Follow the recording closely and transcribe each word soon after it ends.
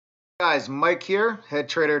Guys, Mike here, head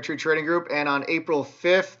trader at True Trading Group, and on April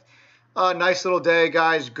 5th, nice little day,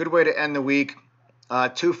 guys. Good way to end the week.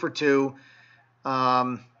 2 for 2.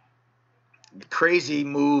 Crazy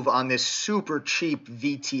move on this super cheap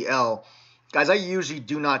VTL. Guys, I usually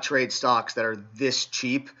do not trade stocks that are this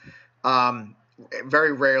cheap.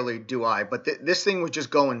 Very rarely do I, but this thing was just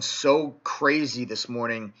going so crazy this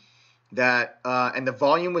morning that and the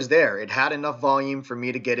volume was there. It had enough volume for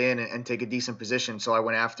me to get in and take a decent position, so I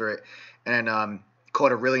went after it and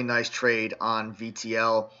caught a really nice trade on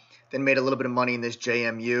VTL. Then made a little bit of money in this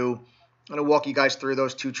JMU. I'm gonna walk you guys through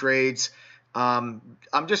those two trades. I'm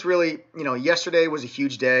just really, yesterday was a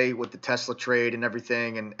huge day with the Tesla trade and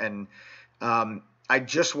everything, and I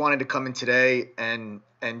just wanted to come in today and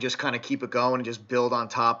just kind of keep it going and just build on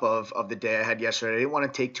top of the day I had yesterday. I didn't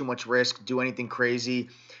want to take too much risk, do anything crazy,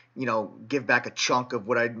 give back a chunk of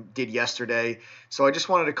what I did yesterday. So I just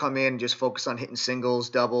wanted to come in and just focus on hitting singles,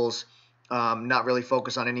 doubles, not really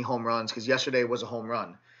focus on any home runs, because yesterday was a home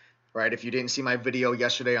run, right? If you didn't see my video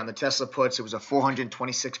yesterday on the Tesla puts, it was a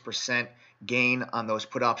 426% gain on those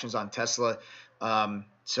put options on Tesla.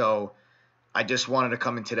 So I just wanted to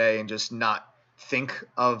come in today and just not think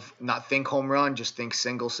home run, just think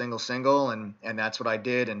single, and that's what I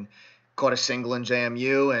did, and caught a single in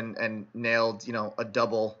JMU and nailed a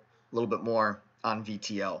double, a little bit more on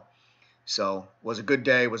VTL. So was a good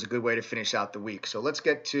day, was a good way to finish out the week. So let's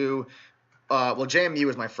get to JMU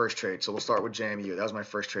was my first trade, so we'll start with JMU. That was my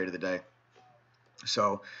first trade of the day.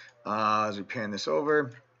 So as we pan this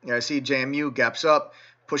over, I see JMU gaps up,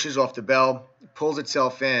 pushes off the bell, pulls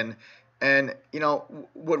itself in. And,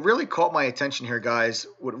 what really caught my attention here, guys,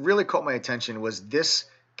 was this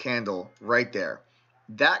candle right there.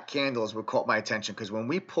 That candle is what caught my attention, because when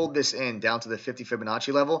we pulled this in down to the 50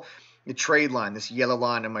 Fibonacci level, the trade line, this yellow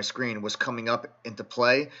line on my screen, was coming up into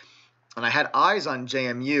play. And I had eyes on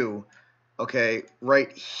JMU, okay,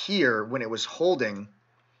 right here when it was holding.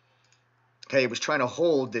 Okay, it was trying to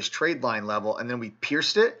hold this trade line level, and then we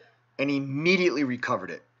pierced it and immediately recovered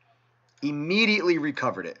it.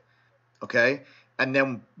 Okay, and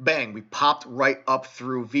then bang, we popped right up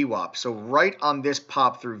through VWAP. So right on this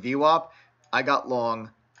pop through VWAP, I got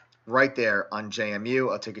long right there on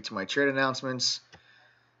JMU. I'll take it to my trade announcements.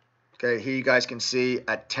 Okay, here you guys can see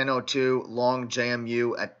at 10:02, long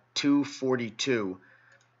JMU at 242.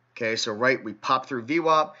 Okay, so we popped through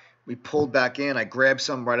VWAP, we pulled back in. I grabbed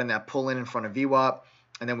some right on that pull in front of VWAP,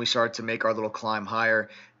 and then we started to make our little climb higher.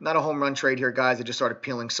 Not a home run trade here, guys. I just started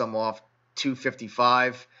peeling some off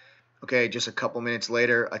 255. Okay, just a couple minutes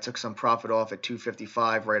later, I took some profit off at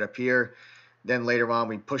 255 right up here. Then later on,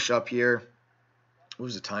 we push up here. What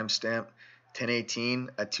was the timestamp? 10:18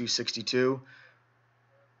 at 262.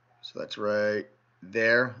 So that's right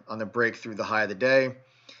there on the break through the high of the day.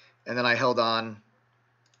 And then I held on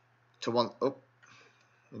to one. Oh,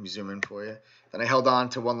 let me zoom in for you. Then I held on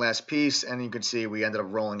to one last piece, and you can see we ended up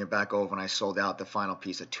rolling it back over, and I sold out the final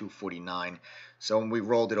piece at 249. So when we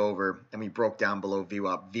rolled it over and we broke down below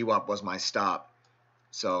VWAP, VWAP was my stop.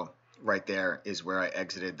 So right there is where I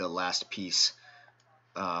exited the last piece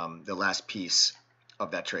of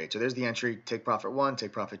that trade. So there's the entry. Take profit 1,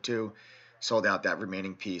 take profit 2, sold out that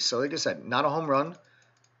remaining piece. So like I said, not a home run.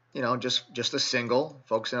 Just a single,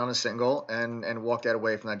 focusing on a single, and walked that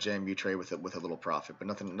away from that JMU trade with a little profit, but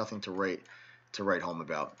nothing to write home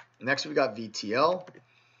about. Next, we got VTL.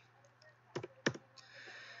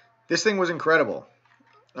 This thing was incredible.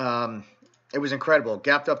 It was incredible.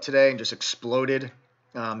 Gapped up today and just exploded.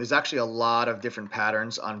 There's actually a lot of different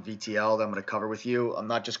patterns on VTL that I'm going to cover with you. I'm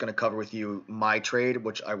not just going to cover with you my trade,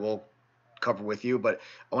 which I will cover with you, but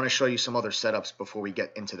I want to show you some other setups before we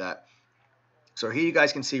get into that. So here you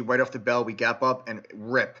guys can see right off the bell, we gap up and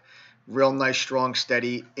rip. Real nice, strong,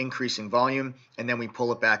 steady, increasing volume, and then we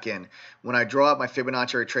pull it back in. When I draw up my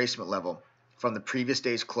Fibonacci retracement level from the previous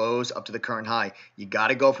day's close up to the current high, you got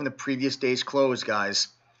to go from the previous day's close, guys.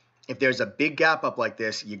 If there's a big gap up like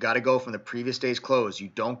this, you got to go from the previous day's close. You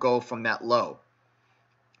don't go from that low,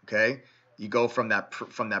 okay? You go from that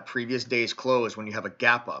previous day's close when you have a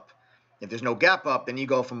gap up. If there's no gap up, then you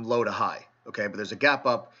go from low to high. Okay, but there's a gap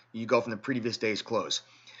up, you go from the previous day's close.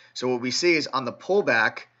 So what we see is on the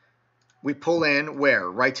pullback, we pull in where?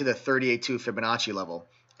 Right to the 38.2 Fibonacci level.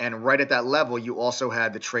 And right at that level, you also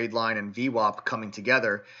had the trade line and VWAP coming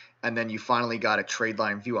together. And then you finally got a trade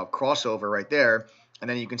line VWAP crossover right there. And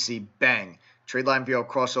then you can see, bang, trade line VWAP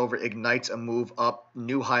crossover ignites a move up,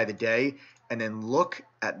 new high of the day. And then look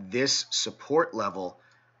at this support level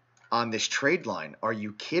on this trade line. Are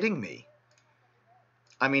you kidding me?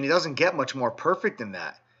 I mean, it doesn't get much more perfect than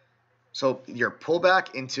that. So your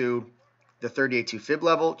pullback into the 38.2 fib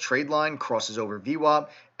level, trade line, crosses over VWAP,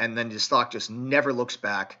 and then the stock just never looks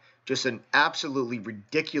back. Just an absolutely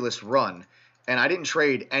ridiculous run. And I didn't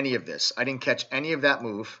trade any of this. I didn't catch any of that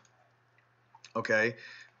move. Okay.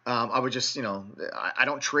 I would just, I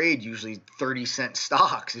don't trade usually 30-cent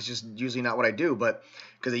stocks. It's just usually not what I do, but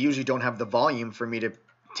because I usually don't have the volume for me to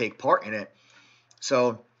take part in it.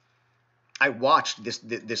 So I watched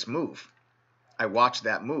this move. I watched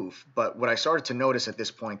that move. But what I started to notice at this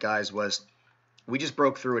point, guys, was we just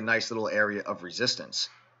broke through a nice little area of resistance.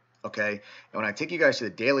 Okay. And when I take you guys to the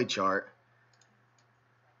daily chart,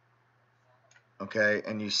 okay,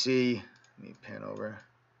 and you see, let me pan over.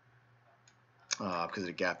 Because of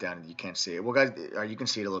the gap down, you can't see it. Well, guys, you can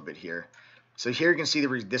see it a little bit here. So here you can see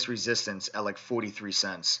this resistance at like 43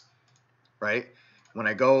 cents, right? When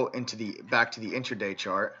I go into back to the intraday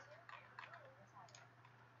chart,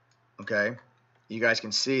 okay, you guys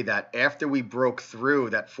can see that after we broke through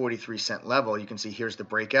that 43-cent level, you can see here's the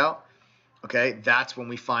breakout. Okay, that's when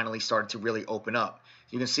we finally started to really open up.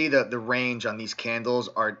 You can see the range on these candles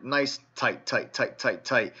are nice, tight.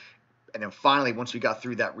 And then finally, once we got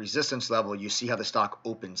through that resistance level, you see how the stock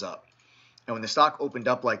opens up. And when the stock opened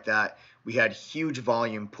up like that, we had huge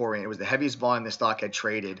volume pouring. It was the heaviest volume the stock had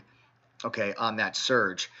traded, okay, on that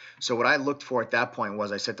surge. So what I looked for at that point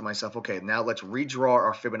was I said to myself, okay, now let's redraw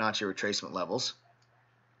our Fibonacci retracement levels.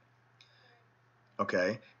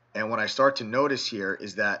 Okay, and what I start to notice here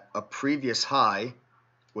is that a previous high,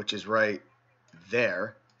 which is right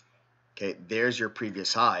there, okay, there's your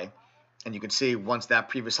previous high. And you can see once that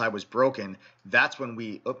previous high was broken, that's when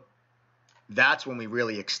we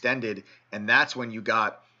really extended, and that's when you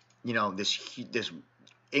got, this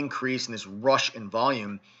increase and this rush in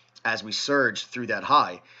volume as we surged through that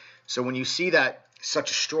high. So when you see that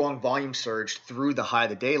such a strong volume surge through the high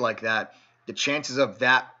of the day like that, the chances of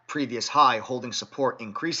that previous high holding support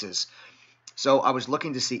increases. So I was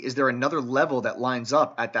looking to see, is there another level that lines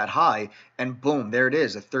up at that high? And boom, there it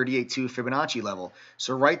is, a 38.2 Fibonacci level.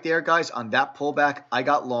 So right there, guys, on that pullback, I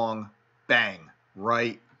got long, bang,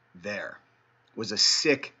 right there. It was a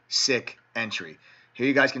sick entry. Here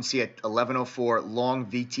you guys can see at 1104, long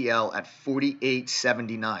VTL at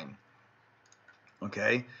 48.79.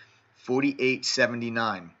 Okay,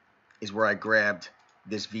 48.79 is where I grabbed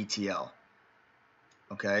this VTL.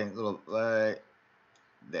 Okay, a little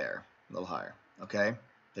there. A little higher. Okay,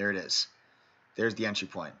 there it is. There's the entry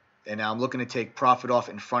point. And now I'm looking to take profit off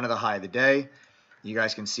in front of the high of the day. You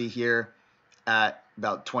guys can see here at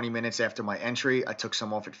about 20 minutes after my entry, I took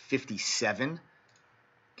some off at 57.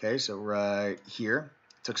 Okay, so right here,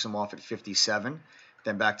 took some off at 57.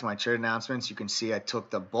 Then back to my trade announcements, you can see I took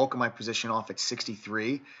the bulk of my position off at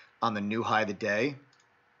 63 on the new high of the day.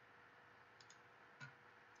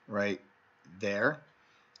 Right there.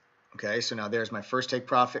 Okay, so now there's my first take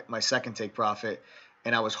profit, my second take profit,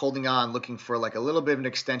 and I was holding on looking for like a little bit of an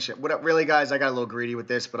extension. Really, guys, I got a little greedy with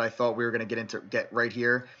this, but I thought we were going to get right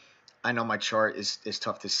here. I know my chart is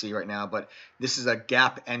tough to see right now, but this is a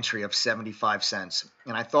gap entry of 75 cents.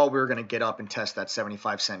 And I thought we were going to get up and test that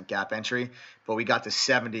 75-cent gap entry, but we got to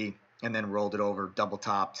 70 and then rolled it over, double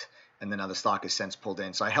topped, and then now the stock has since pulled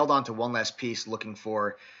in. So I held on to one last piece looking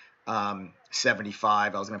for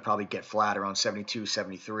 75. I was going to probably get flat around 72,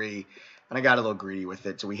 73, and I got a little greedy with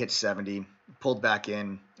it. So we hit 70, pulled back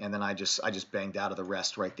in, and then I just banged out of the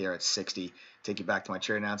rest right there at 60. Take you back to my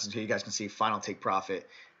trade announcements here. You guys can see final take profit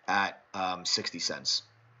at 60 cents.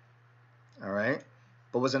 All right,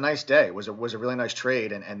 but it was a nice day. It was a really nice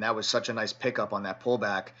trade, and that was such a nice pickup on that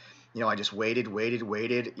pullback. I just waited.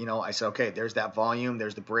 I said, okay, there's that volume,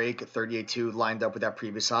 there's the break at 38.2 lined up with that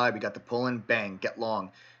previous high. We got the pull in, bang, get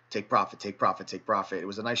long. Take profit. It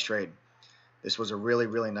was a nice trade. This was a really,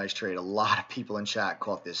 really nice trade. A lot of people in chat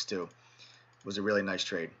caught this too. It was a really nice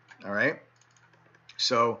trade. All right.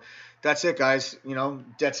 So that's it, guys.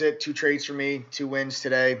 That's it. 2 trades for me, 2 wins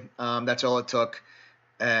today. That's all it took.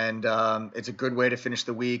 And it's a good way to finish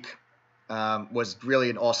the week. Was really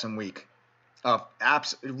an awesome week.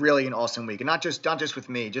 Really an awesome week. And not just with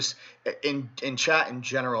me, just in chat in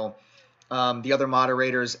general. The other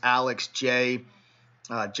moderators, Alex, Jay,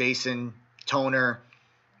 Jason, Toner,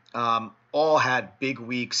 all had big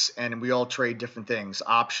weeks, and we all trade different things,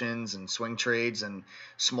 options and swing trades and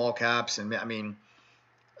small caps. And I mean,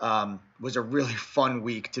 was a really fun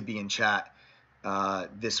week to be in chat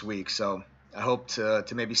this week. So I hope to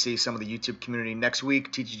maybe see some of the YouTube community next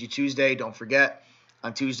week, TTG Tuesday. Don't forget,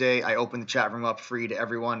 on Tuesday, I open the chat room up free to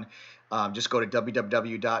everyone. Just go to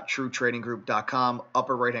www.truetradinggroup.com.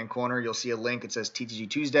 Upper right-hand corner, you'll see a link. It says TTG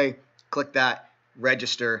Tuesday. Click that.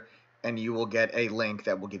 Register, and you will get a link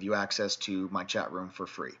that will give you access to my chat room for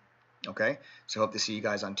free. Okay, so hope to see you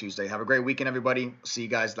guys on Tuesday. Have a great weekend, everybody. See you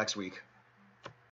guys next week.